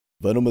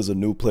Venom is a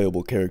new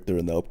playable character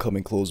in the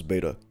upcoming closed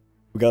beta.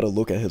 We got a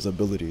look at his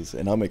abilities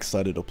and I'm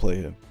excited to play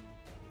him.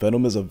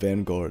 Venom is a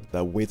vanguard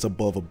that waits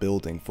above a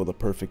building for the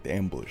perfect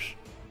ambush.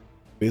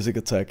 Basic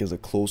attack is a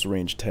close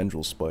range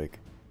tendril spike.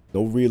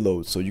 No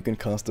reload, so you can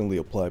constantly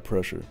apply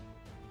pressure.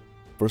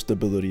 First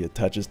ability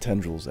attaches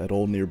tendrils at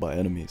all nearby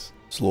enemies,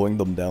 slowing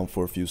them down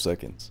for a few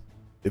seconds.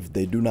 If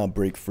they do not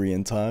break free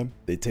in time,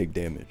 they take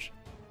damage.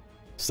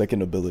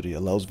 Second ability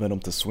allows Venom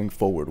to swing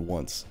forward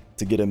once,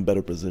 to get in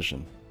better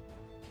position.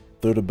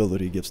 Third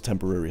ability gives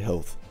temporary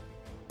health.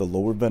 The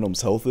lower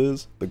Venom's health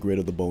is, the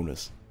greater the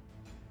bonus.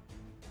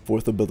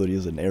 Fourth ability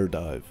is an air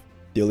dive,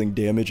 dealing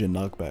damage and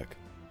knockback.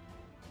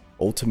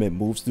 Ultimate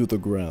moves through the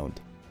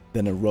ground,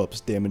 then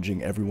erupts,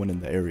 damaging everyone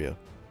in the area,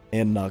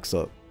 and knocks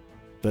up.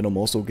 Venom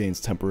also gains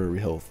temporary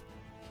health.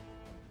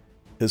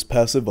 His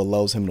passive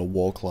allows him to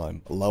wall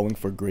climb, allowing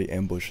for great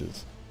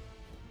ambushes.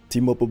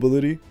 Team up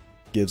ability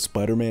gives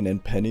Spider-Man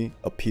and Penny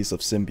a piece of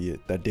symbiote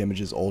that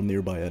damages all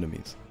nearby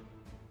enemies.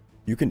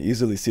 You can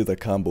easily see the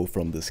combo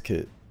from this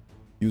kit.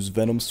 Use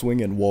Venom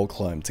swing and wall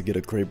climb to get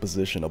a great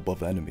position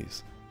above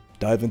enemies.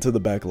 Dive into the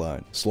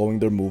backline, slowing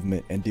their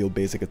movement and deal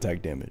basic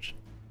attack damage.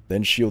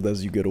 Then shield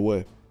as you get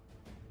away.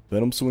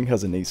 Venom swing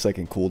has an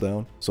 8-second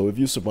cooldown, so if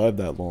you survive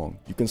that long,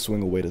 you can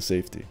swing away to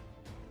safety.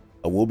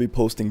 I will be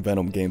posting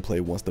Venom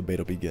gameplay once the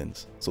beta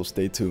begins, so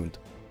stay tuned.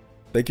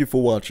 Thank you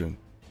for watching,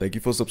 thank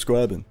you for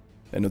subscribing,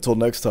 and until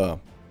next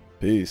time,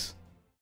 peace.